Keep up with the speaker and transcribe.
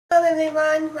Hello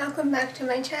everyone, welcome back to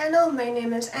my channel. My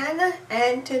name is Anna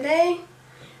and today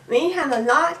we have a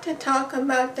lot to talk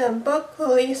about the book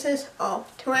releases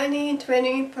of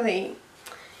 2023.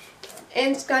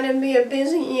 It's gonna be a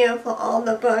busy year for all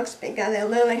the books because I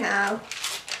literally have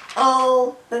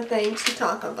all the things to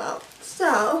talk about.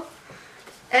 So,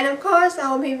 and of course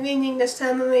I'll be reading the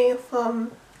summary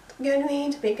from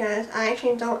Goodreads because I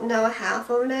actually don't know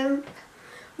half of them.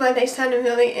 But they sounded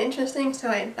really interesting, so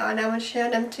I thought I would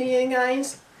share them to you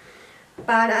guys.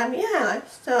 But yeah,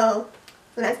 so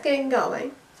let's get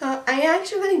going. So I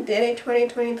actually did a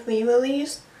 2023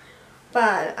 release,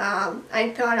 but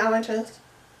I thought I would just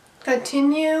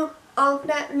continue off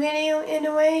that video in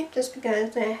a way, just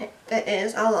because there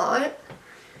is a lot.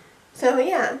 So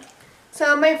yeah.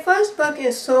 So my first book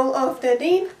is Soul of the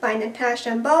Deep by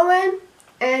Natasha Bowen,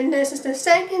 and this is the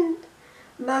second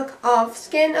book of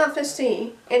Skin of the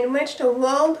Sea, in which the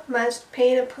world must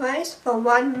pay the price for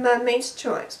one mermaid's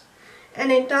choice,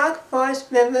 and a dark force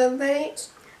reverberates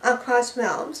across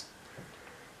realms.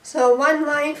 So one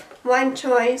life, one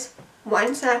choice,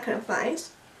 one sacrifice.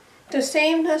 To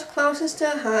save those closest to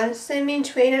her, Simi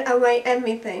traded away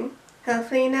everything, her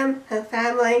freedom, her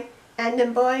family, and the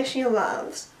boy she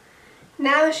loves.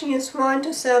 Now she is sworn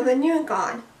to serve a new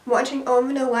god, watching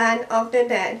over the land of the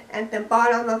dead at the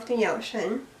bottom of the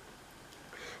ocean.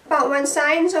 But when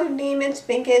signs of demons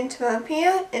begin to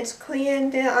appear, it's clear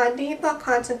there are deeper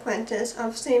consequences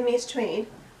of Simi's trade.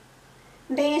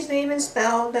 These demons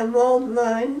spell the world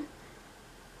ruin.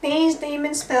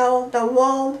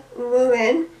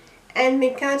 And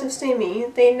because of Simi,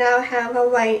 they now have a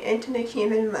way into the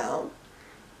human realm.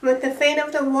 With the fate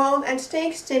of the world at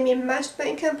stake, Simi must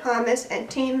break her promise and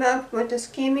team up with the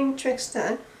scheming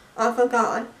trickster of a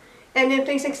god, and if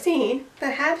they succeed,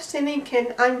 perhaps Simi can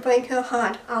unbreak her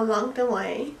heart along the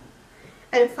way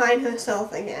and find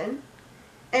herself again.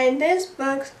 And this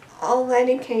book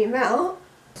already came out,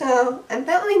 so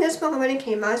apparently this book already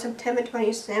came out September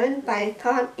 27th, but I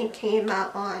thought it came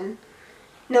out on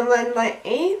November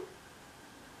 8th.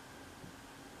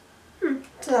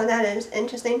 So that is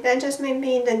interesting. That just may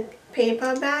be the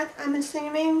paperback, I'm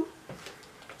assuming.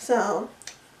 So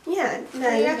yeah,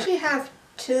 we actually have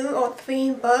 2 or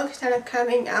 3 books that are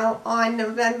coming out on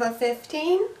November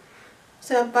 15th.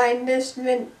 So by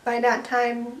that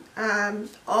time,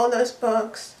 all those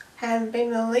books have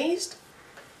been released.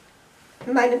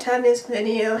 By the time this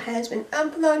video has been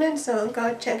uploaded, so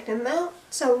go check them out.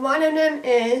 So one of them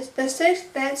is The 6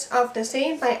 Deaths of the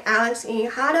Sea by Alex E.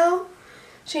 Hutto.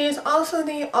 She is also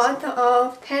the author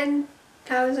of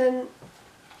 10,000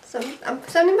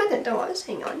 something about the doors,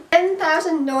 hang on.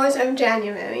 10,000 Doors of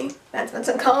January, that's what's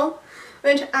it called,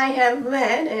 which I have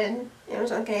read and it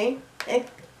was okay. It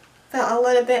felt a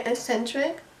little bit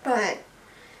eccentric, but...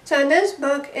 So this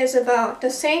book is about the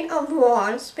Saint of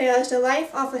War spares the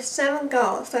life of a 7th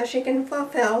girl so she can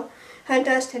fulfill her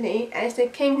destiny as the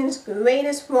king's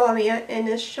greatest warrior in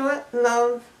a short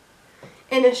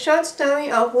story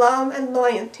of love and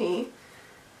loyalty.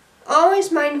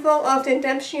 Always mindful of the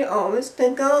debt she owes, the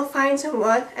girl finds her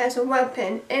worth as a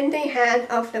weapon in the hand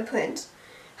of the prince.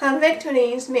 Her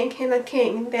victories make him a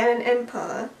king, then an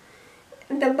emperor.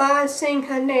 The bards sing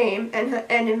her name and her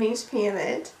enemies fear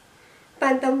it.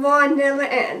 But the war never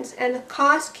ends and the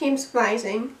cost keeps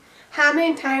rising. How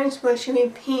many times will she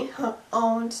repeat her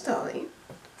own story?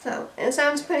 So it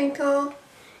sounds pretty cool,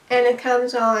 and it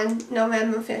comes on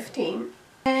November 15th.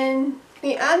 And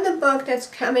the other book that's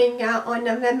coming out on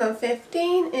November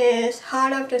 15 is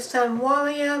Heart of the Sun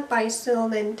Warrior by Sue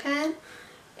Lin Tan.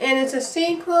 It is a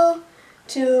sequel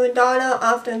to Daughter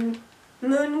of the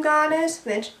Moon Goddess,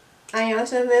 which I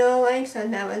also really like, so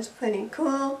that was pretty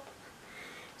cool.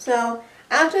 So,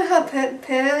 after her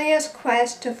perilous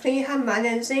quest to free her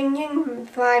mother, Xingyin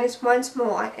thrives once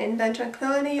more in the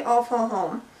tranquility of her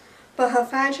home. But her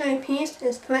fragile peace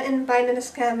is threatened by the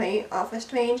discovery of a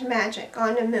strange magic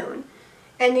on the moon,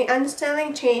 and the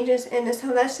unsettling changes in the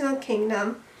celestial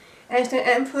kingdom as the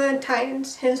emperor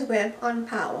tightens his grip on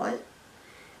power.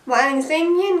 While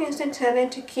Xingyin is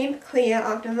determined to keep clear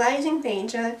of the rising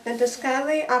danger, the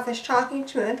discovery of a shocking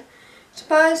truth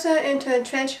spurs her into a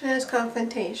treacherous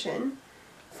confrontation.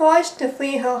 Forced to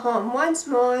flee her home once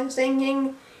more,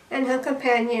 Xingyin and her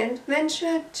companions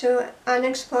venture to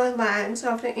unexplored lands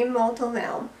of the immortal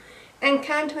realm,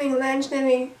 encountering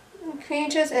legendary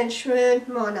creatures and shrewd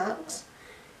monarchs,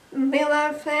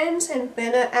 beloved friends and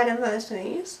bitter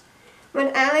adversaries. When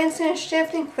alliances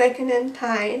shift in quickening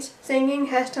tides, Xingyin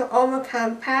has to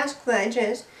overcome past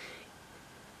grudges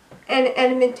and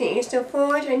enmities to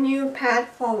forge a new path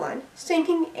forward,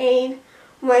 seeking aid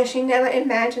where she never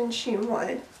imagined she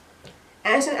would.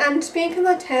 As an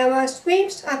unspeakable terror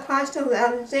sweeps across the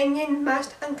realm, Xingyin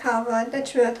must uncover the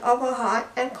truth of her heart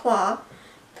and claw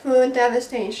through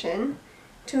devastation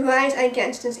to rise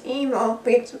against this evil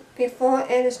before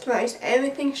it destroys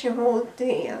everything she holds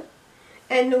dear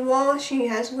and the world she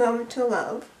has grown to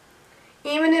love,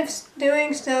 even if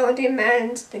doing so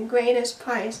demands the greatest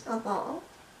price of all.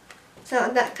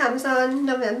 So that comes on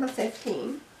November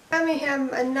 15. And we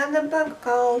have another book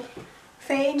called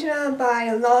Phaedra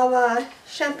by Laura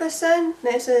Shepperson.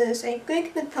 This is a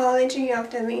Greek mythology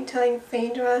of the retelling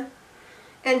Phaedra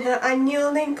and her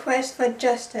unyielding quest for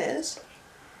justice.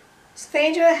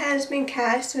 Phaedra has been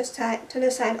cast to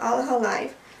the side all her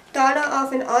life, daughter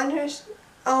of an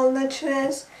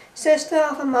idolatrous, sister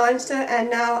of a monster, and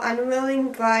now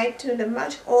unwilling bride to the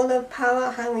much older,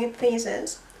 power-hungry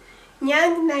Theseus.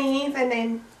 Young, naive,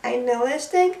 and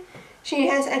idealistic, she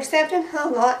has accepted her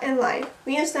lot in life,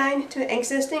 resigned to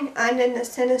existing under the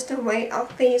sinister weight of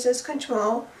Theseus'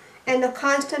 control and the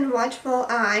constant watchful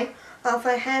eye of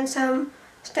her handsome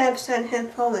stepson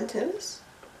Hippolytus.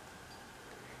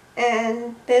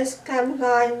 And this comes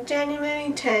on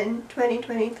January 10,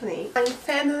 2023. On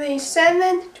February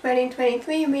 7,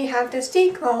 2023, we have the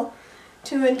sequel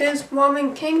to This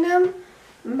Woman Kingdom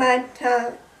by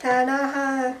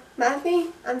Tanaha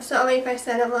Mafi. I'm sorry if I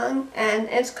said it wrong. And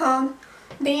it's called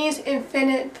These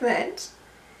Infinite Threads.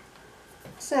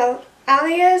 So,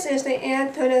 Alias is the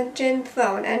heir to the Jinn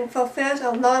throne and fulfills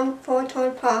a long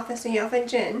foretold prophecy of a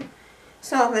Jinn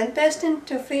sovereign destined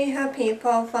to free her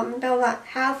people from the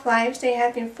half-lives they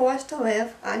have been forced to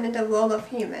live under the rule of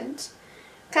humans.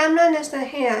 Cameron is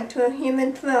the heir to a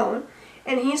human throne,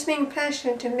 and he's being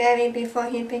pressured to marry before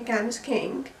he becomes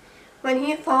king. When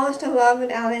he falls in love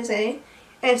with Alice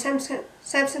and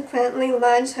subsequently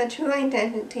learns her true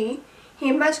identity,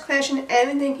 he must question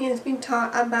everything he has been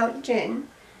taught about Jinn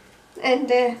and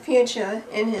their future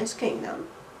in his kingdom.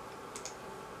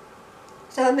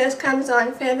 So this comes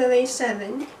on February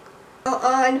 7. So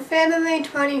on February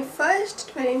 21st,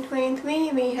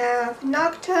 2023, we have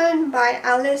Nocturne by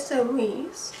Alyssa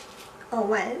Weiss.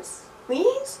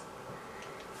 Weiss?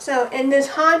 So in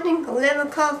this haunting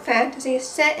lyrical fantasy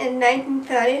set in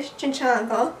 1930s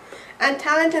Chicago, a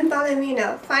talented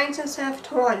ballerina finds herself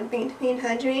torn between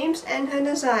her dreams and her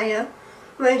desire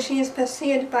when she is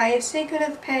pursued by a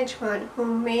secretive patron who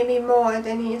may be more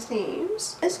than he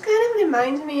seems. This kind of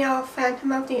reminds me of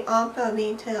Phantom of the Opera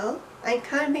retell. I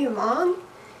could be wrong,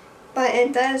 but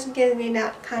it does give me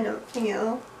that kind of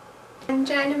feel. On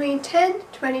January 10,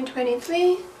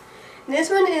 2023, this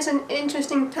one is an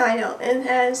interesting title. It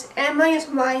has Emily's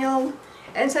Wild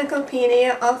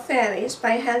Encyclopedia of Fairies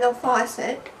by Heather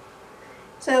Fawcett.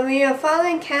 So we are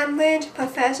following Cambridge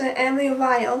professor Emily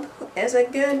Wilde, who is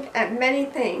good at many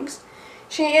things.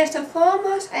 She is the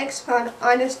foremost expert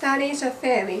on the studies of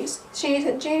fairies. She is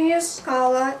a genius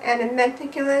scholar and a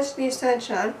meticulous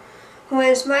researcher who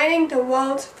is writing the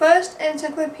world's first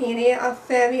encyclopedia of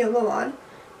fairy lore.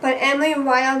 But Emily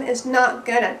Wilde is not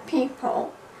good at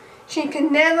people. She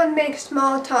can never make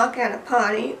small talk at a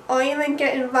party or even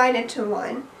get invited to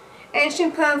one. And she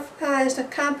prefers the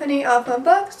company of her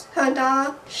books, her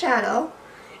dog, Shadow,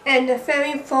 and the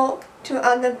fairy folk to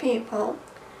other people.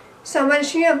 So when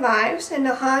she arrives in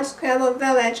the hard-scrabble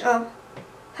village of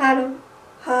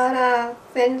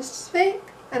Harafinsvik,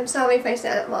 I'm sorry if I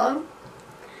said it wrong,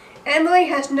 Emily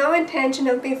has no intention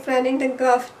of befriending the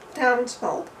gruff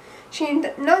townsfolk.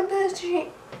 Nor does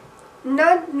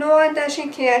she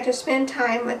care to spend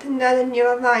time with another new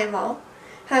arrival,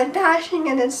 her dashing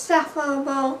and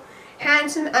insufferable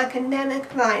handsome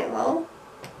academic rival.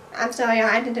 I'm sorry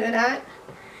I had to do that.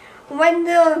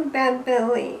 Wendell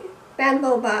Bambleby,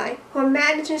 who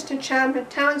manages to charm the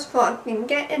townsfolk and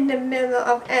get in the middle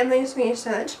of Emily's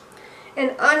research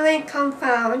and utterly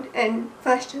confound and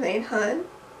frustrate her.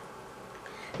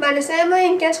 But as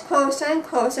Emily gets closer and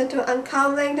closer to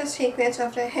uncovering the secrets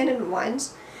of the Hidden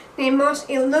Ones, the most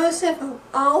elusive of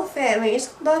all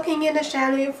fairies lurking in the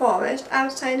shadowy forest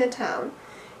outside the town,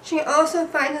 she also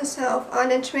finds herself on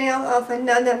the trail of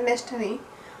another mystery.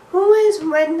 Who is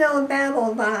Wendell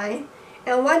Bambleby,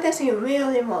 and what does he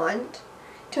really want?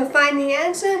 To find the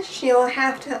answer, she will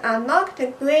have to unlock the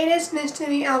greatest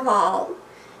mystery of all,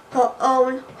 her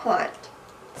own heart.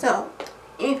 So,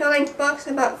 if you like books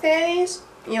about fairies,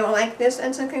 you'll like this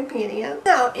encyclopedia.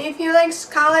 So, if you like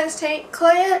Scarlet St.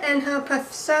 Clair and her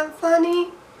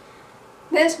Persephone,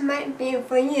 this might be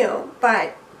for you,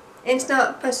 but it's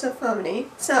not Persephone.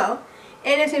 So,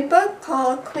 it is a book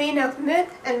called Queen of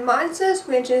Myth and Monsters,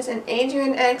 which is an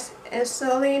Adrian X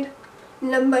Isolde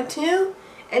 #2,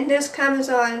 and this comes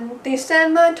on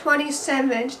December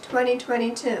 27th,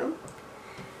 2022.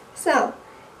 So,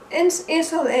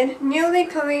 Isolde, newly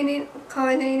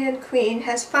coronated queen,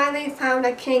 has finally found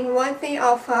a king worthy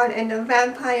of her in the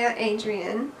vampire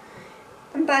Adrian.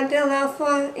 But their love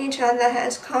for each other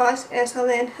has cost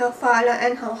Isolde her father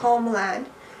and her homeland,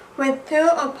 with two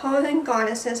opposing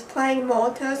goddesses playing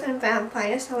mortals and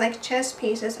vampires like chess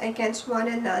pieces against one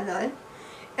another.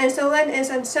 Isolde is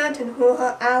uncertain who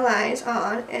her allies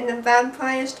are in the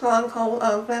vampire stronghold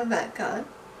of Rebecca.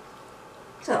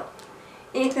 So,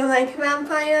 if you like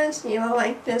vampires, you will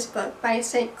like this book by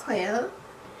St. Clair.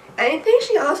 I think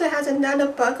she also has another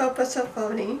book of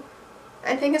Persephone.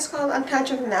 I think it's called A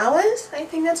Touch of Malice. I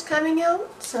think that's coming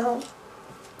out, so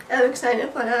I'm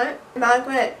excited for that.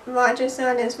 Margaret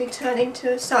Rogerson is returning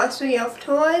to Sorcery of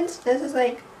Thorns. This is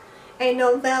like a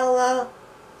novella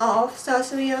of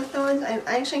Sorcery of Thorns. I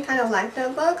actually kind of like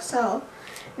that book, so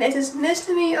this is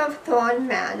Mystery of Thorn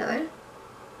Manor.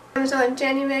 It comes on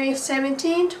January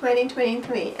 17,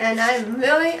 2023, and I'm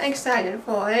really excited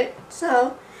for it.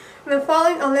 So, we're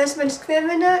following Elizabeth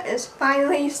Scrivener is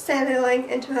finally settling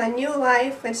into her new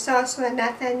life with sorcerer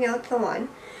Nathaniel Thorne.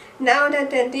 Now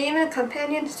that their demon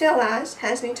companion Silas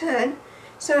has returned,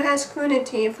 so has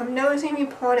scrutiny from nosy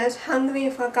reporters hungry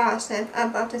for gossip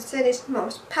about the city's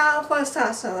most powerful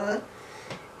sorcerer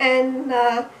and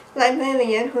the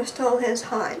librarian who stole his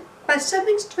heart. But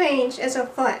something strange is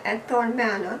afoot at Thorn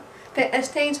Manor. The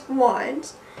estate's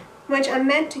wards, which are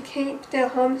meant to keep their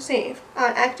home safe, are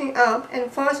acting up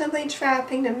and forcibly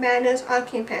trapping the manor's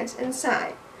occupants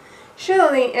inside.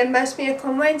 Surely it must be a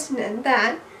coincidence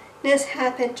that this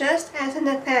happened just as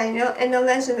Nathaniel and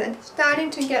Elizabeth starting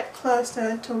to get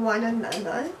closer to one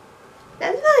another.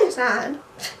 That's really sad.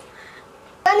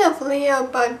 I love Leah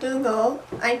Bardugo.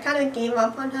 I kind of gave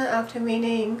up on her after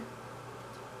reading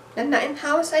The Ninth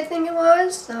House, I think it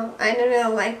was, so I didn't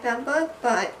really like that book,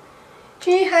 but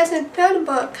she has a third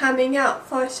book coming out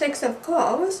for Six of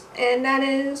Crows, and that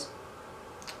is,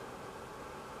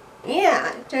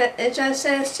 yeah, it just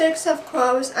says Six of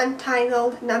Crows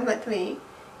Untitled number 3.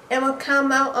 It will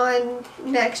come out on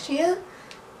next year,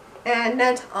 and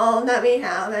that's all that we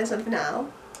have as of now.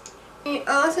 We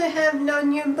also have no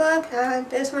new book.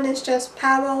 This one is just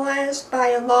Powerless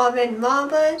by Lauren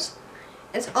Roberts.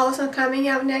 It's also coming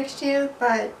out next year,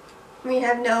 but we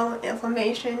have no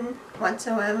information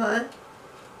whatsoever.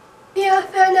 If you're a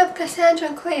fan of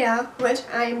Cassandra Clare, which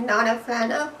I'm not a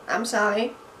fan of, I'm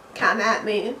sorry, come at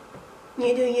me,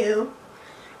 you do you.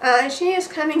 She is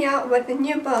coming out with a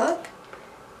new book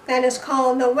that is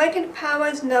called The Wicked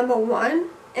Powers number 1.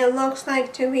 It looks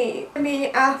like to be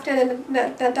after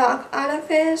the Dark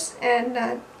Artifice and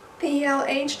the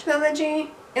PLH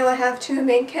trilogy. It will have 2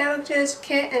 main characters,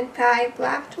 Kit and Thai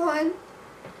Blackthorn.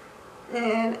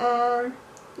 And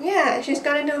yeah, she's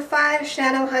gonna do 5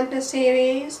 Shadowhunter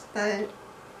series, but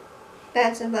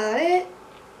that's about it.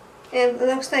 And it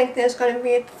looks like there's gonna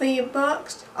be 3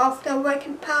 books of the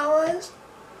Wicked Powers.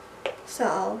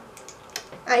 So,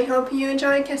 I hope you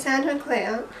enjoy Cassandra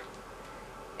Clare.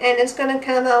 And it's gonna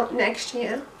come out next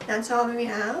year. That's all we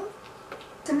have.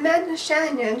 Samantha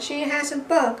Shannon, she has a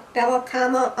book that will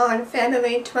come out on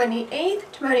February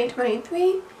 28th,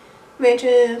 2023, which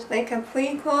is like a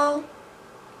prequel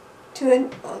to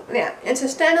it's a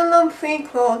standalone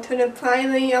prequel to the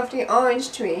Priory of the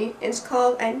Orange Tree. It's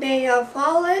called A Day of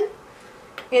Fallen.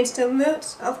 It's the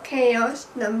Roots of Chaos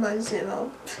number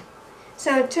 0.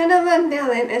 So Tunava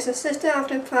Mellon is a sister of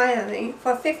the Priory.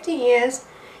 For 50 years,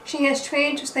 she has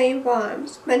trained to slay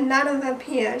worms, but none have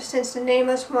appeared since the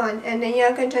Nameless One and the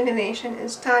younger generation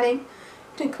is starting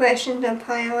to question the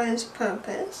Priory's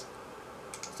purpose.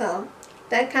 So,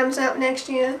 that comes out next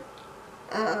year,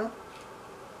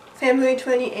 February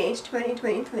 28th,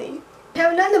 2023. We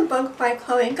have another book by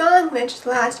Chloe Gong, which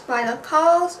Last Final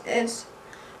Calls. It's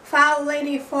Foul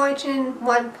Lady Fortune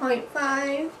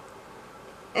 1.5,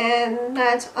 and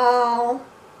that's all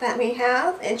that we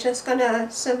have. It's just gonna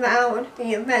surround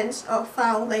the events of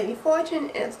Foul Lady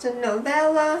Fortune. It's the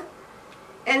novella,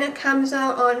 and it comes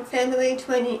out on February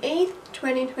 28th,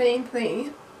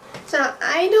 2023. So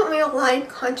I don't really like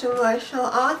controversial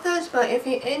authors, but if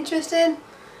you're interested,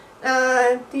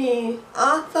 the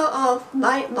author of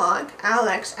Lightlock,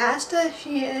 Alex Astor,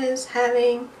 she is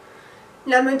having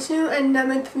number 2 and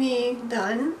number 3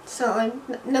 done. So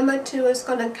number 2 is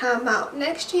gonna come out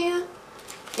next year,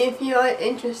 if you are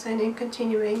interested in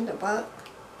continuing the book.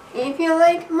 If you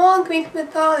like more Greek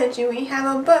mythology, we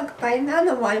have a book by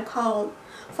another one called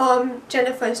from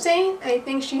Jennifer Saint. I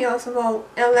think she also wrote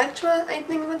Electra, I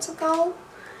think what's it called.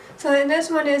 So this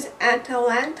one is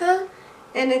Atalanta,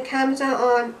 and it comes out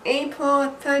on April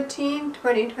 13,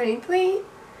 2023.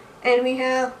 And we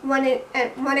have, when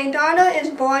a daughter is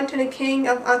born to the king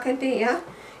of Arcadia,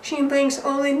 she brings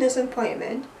only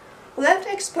disappointment. Left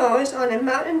exposed on a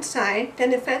mountainside, the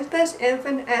defenseless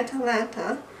infant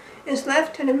Atalanta is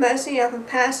left to the mercy of a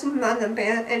passing mother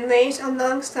bear and raised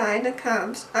alongside the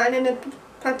cubs under the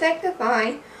protective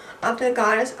eye of the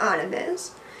goddess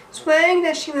Artemis. Swearing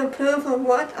that she will prove her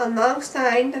worth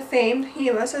alongside the famed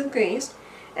heroes of Greece,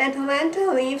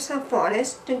 Atalanta leaves her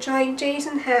fortress to join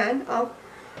Jason's hand of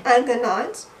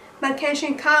Argonauts, but can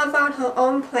she carve out her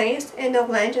own place in the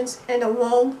legends in a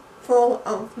world full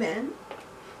of men?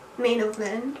 Made of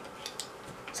men.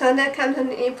 So that comes on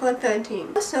April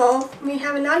 13th. Also, we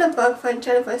have another book for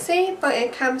Jennifer C, but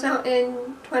it comes out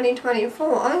in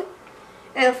 2024.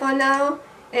 And for now,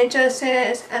 it just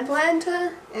says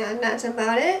Atlanta, and that's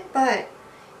about it. But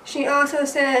she also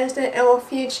says that it will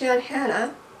feature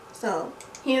Hannah. So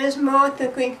here's more of the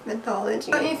Greek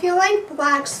mythology. So if you like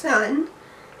Black Sun,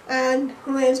 and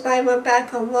who is by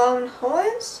Rebecca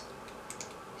Longhorse,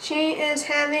 she is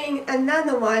having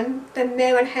another one, The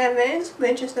Mirrored Heavens,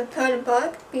 which is the third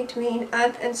book between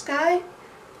Earth and Sky.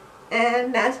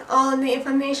 And that's all the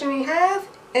information we have.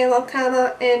 It will come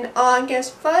out in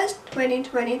August 1st,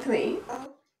 2023.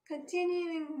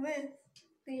 Continuing with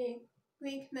the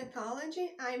Greek mythology,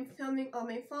 I'm filming on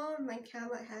my phone. My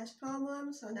camera has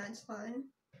problems, so that's fun.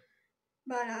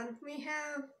 But we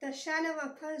have The Shadow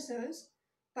of Perseus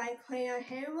by Claire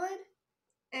Haywood.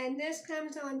 And this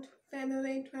comes on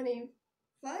February 21st?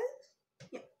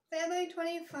 Yeah, February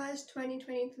 21st,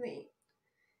 2023.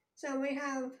 So we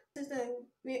have, this is the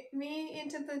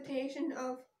reinterpretation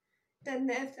of the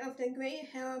myth of the great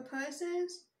hero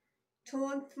Perseus,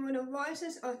 told through the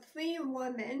voices of three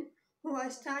women who are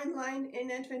sidelined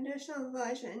in a traditional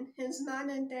version: his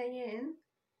mother Diane,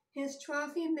 his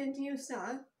trophy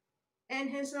Medusa, and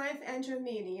his wife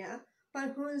Andromeda,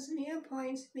 but whose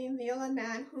viewpoints reveal a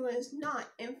man who is not,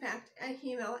 in fact, a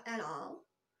hero at all.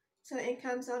 So it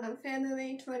comes out on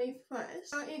February 21st.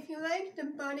 So if you like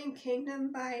The Burning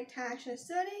Kingdom by Tasha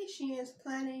Sudi, she is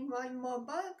planning one more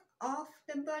book of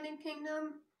The Burning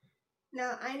Kingdom.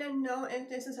 Now, I don't know if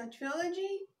this is a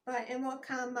trilogy, but it will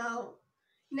come out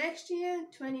next year,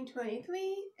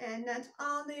 2023, and that's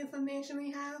all the information we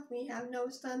have. We have no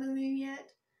summary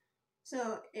yet.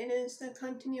 So it is the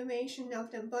continuation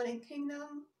of The Burning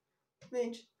Kingdom,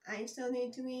 which I still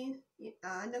need to read.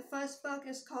 The first book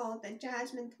is called The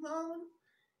Jasmine Throne.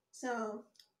 So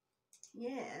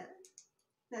yeah,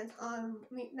 that's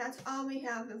all we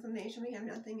have information. We have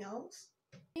nothing else.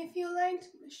 If you liked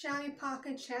Shelly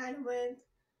Pocket Chat with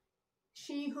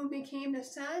She Who Became the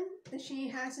Sun, she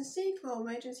has a sequel,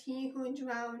 which is He Who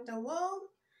Drowned the World.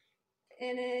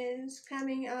 It is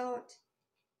coming out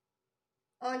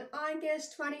on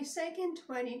August 22nd,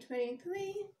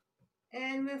 2023,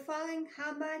 and we're following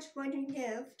How Much Would You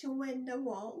Give to Win the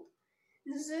World.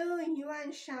 Zhu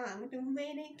Yuanshang, the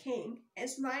reigning king,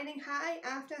 is riding high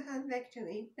after her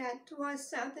victory that towards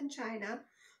southern China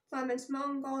from its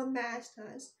Mongol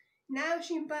masters. Now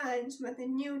she burns with a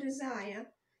new desire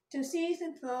to seize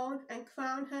the throne and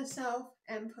crown herself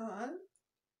emperor.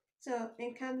 So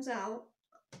it comes out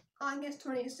August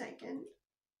 22nd.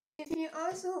 If you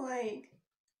also like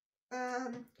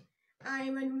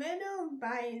Iron Widow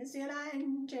by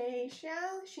Zilan J.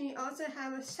 Xiao, she also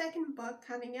has a second book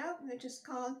coming out, which is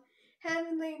called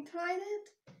Heavenly Trident,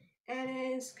 and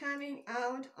it is coming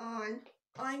out on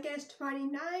August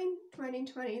 29,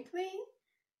 2023.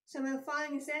 So we're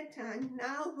following Zetan,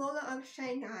 now ruler of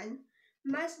Shangan,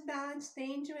 must balance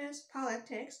dangerous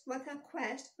politics with her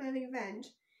quest for revenge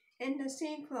in the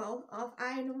sequel of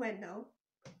Iron Widow.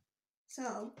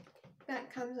 So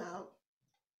that comes out.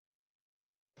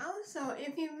 Also,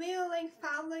 if you really like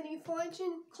Foul Lady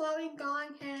Fortune, Chloe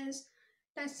Gong has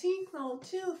the sequel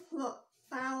to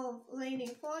Foul Lady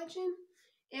Fortune.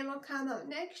 It will come out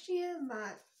next year,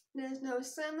 but there's no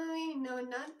summary, no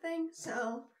nothing,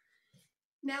 so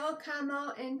that will come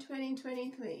out in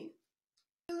 2023.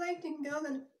 If you like The Girl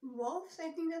and Wolves, I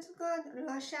think that's called,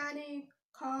 Lashani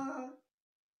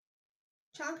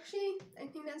Chakshi, I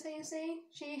think that's how you say.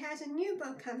 She has a new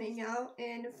book coming out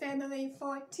in February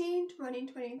 14,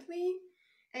 2023,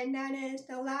 and that is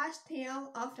The Last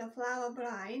Tale of the Flower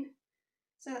Bride.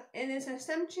 So it is a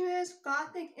sumptuous,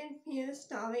 gothic-infused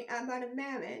story about a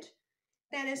marriage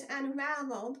that is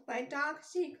unraveled by dark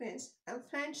secrets, a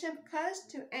friendship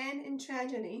cursed to end in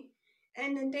tragedy,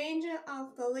 and the danger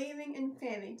of believing in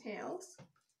fairy tales.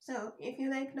 So if you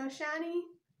like Noshani,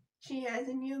 she has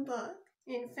a new book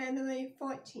in February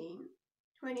 14,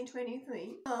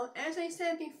 2023. So, as I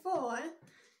said before,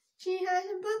 she has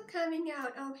a book coming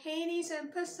out of Hades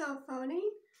and Persephone.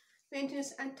 which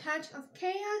is A Touch of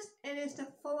Chaos. It is the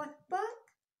 4th book,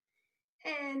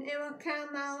 and it will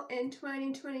come out in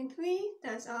 2023,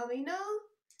 that's all we know.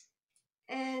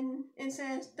 And it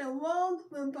says, the world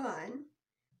will burn.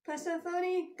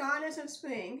 Persephone, goddess of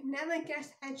spring, never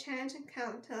gets a chance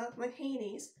encounter with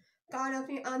Hades, god of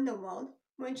the underworld,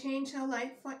 would change her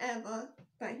life forever,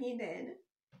 but he did.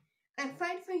 A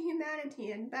fight for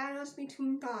humanity and battles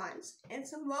between gods.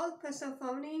 It's a world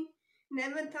Persephone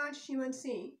never thought she would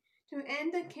see. To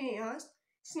end the chaos,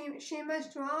 she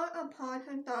must draw upon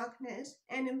her darkness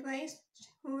and embrace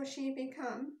who she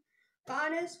become.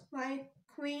 Goddess, wife,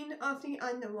 queen of the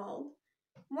underworld.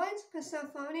 Once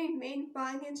Persephone made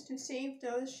bargains to save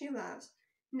those she loves.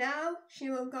 Now she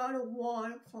will go to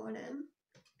war for them.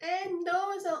 And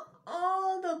those are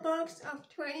all the books of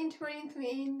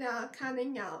 2023 that are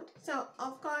coming out. So,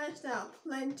 of course, there are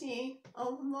plenty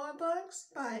of more books,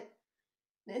 but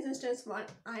this is just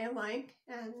what I like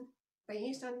and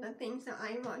based on the things that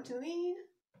I want to read.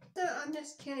 So, I'm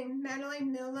just kidding.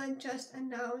 Madeline Miller just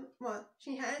announced, well,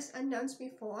 she has announced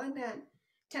before that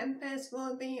Tempest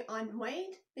will be on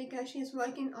wait because she's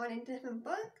working on a different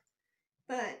book,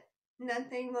 but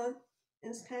nothing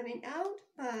is coming out.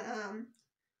 But,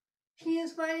 he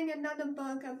is writing another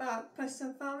book about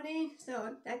Persephone,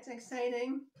 so that's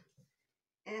exciting.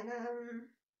 And,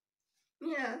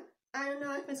 yeah, I don't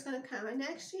know if it's gonna come out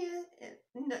next year.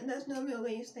 There's no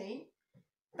release date.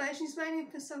 But she's writing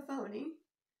Persephone,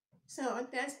 so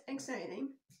that's exciting.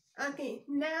 Okay,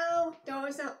 now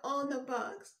those are all the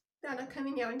books that are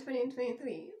coming out in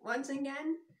 2023. Once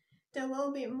again, there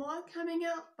will be more coming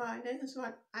out, but this is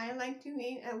what I like to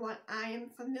read and what I am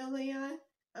familiar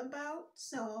about.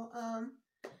 So,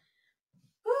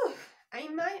 I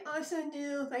might also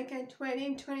do like a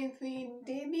 2023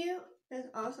 debut. There's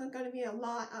also going to be a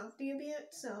lot of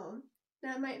debuts, so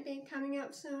that might be coming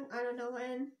up soon. I don't know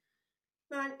when.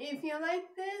 But if you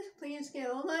like this, please give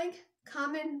a like,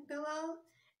 comment below,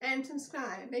 and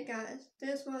subscribe because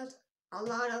this was a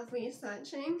lot of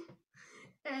researching.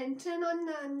 And turn on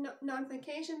the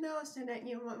notification bell so that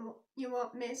you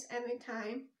won't miss every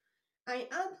time I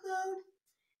upload.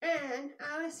 And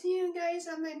I will see you guys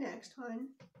on my next one.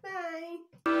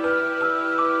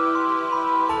 Bye!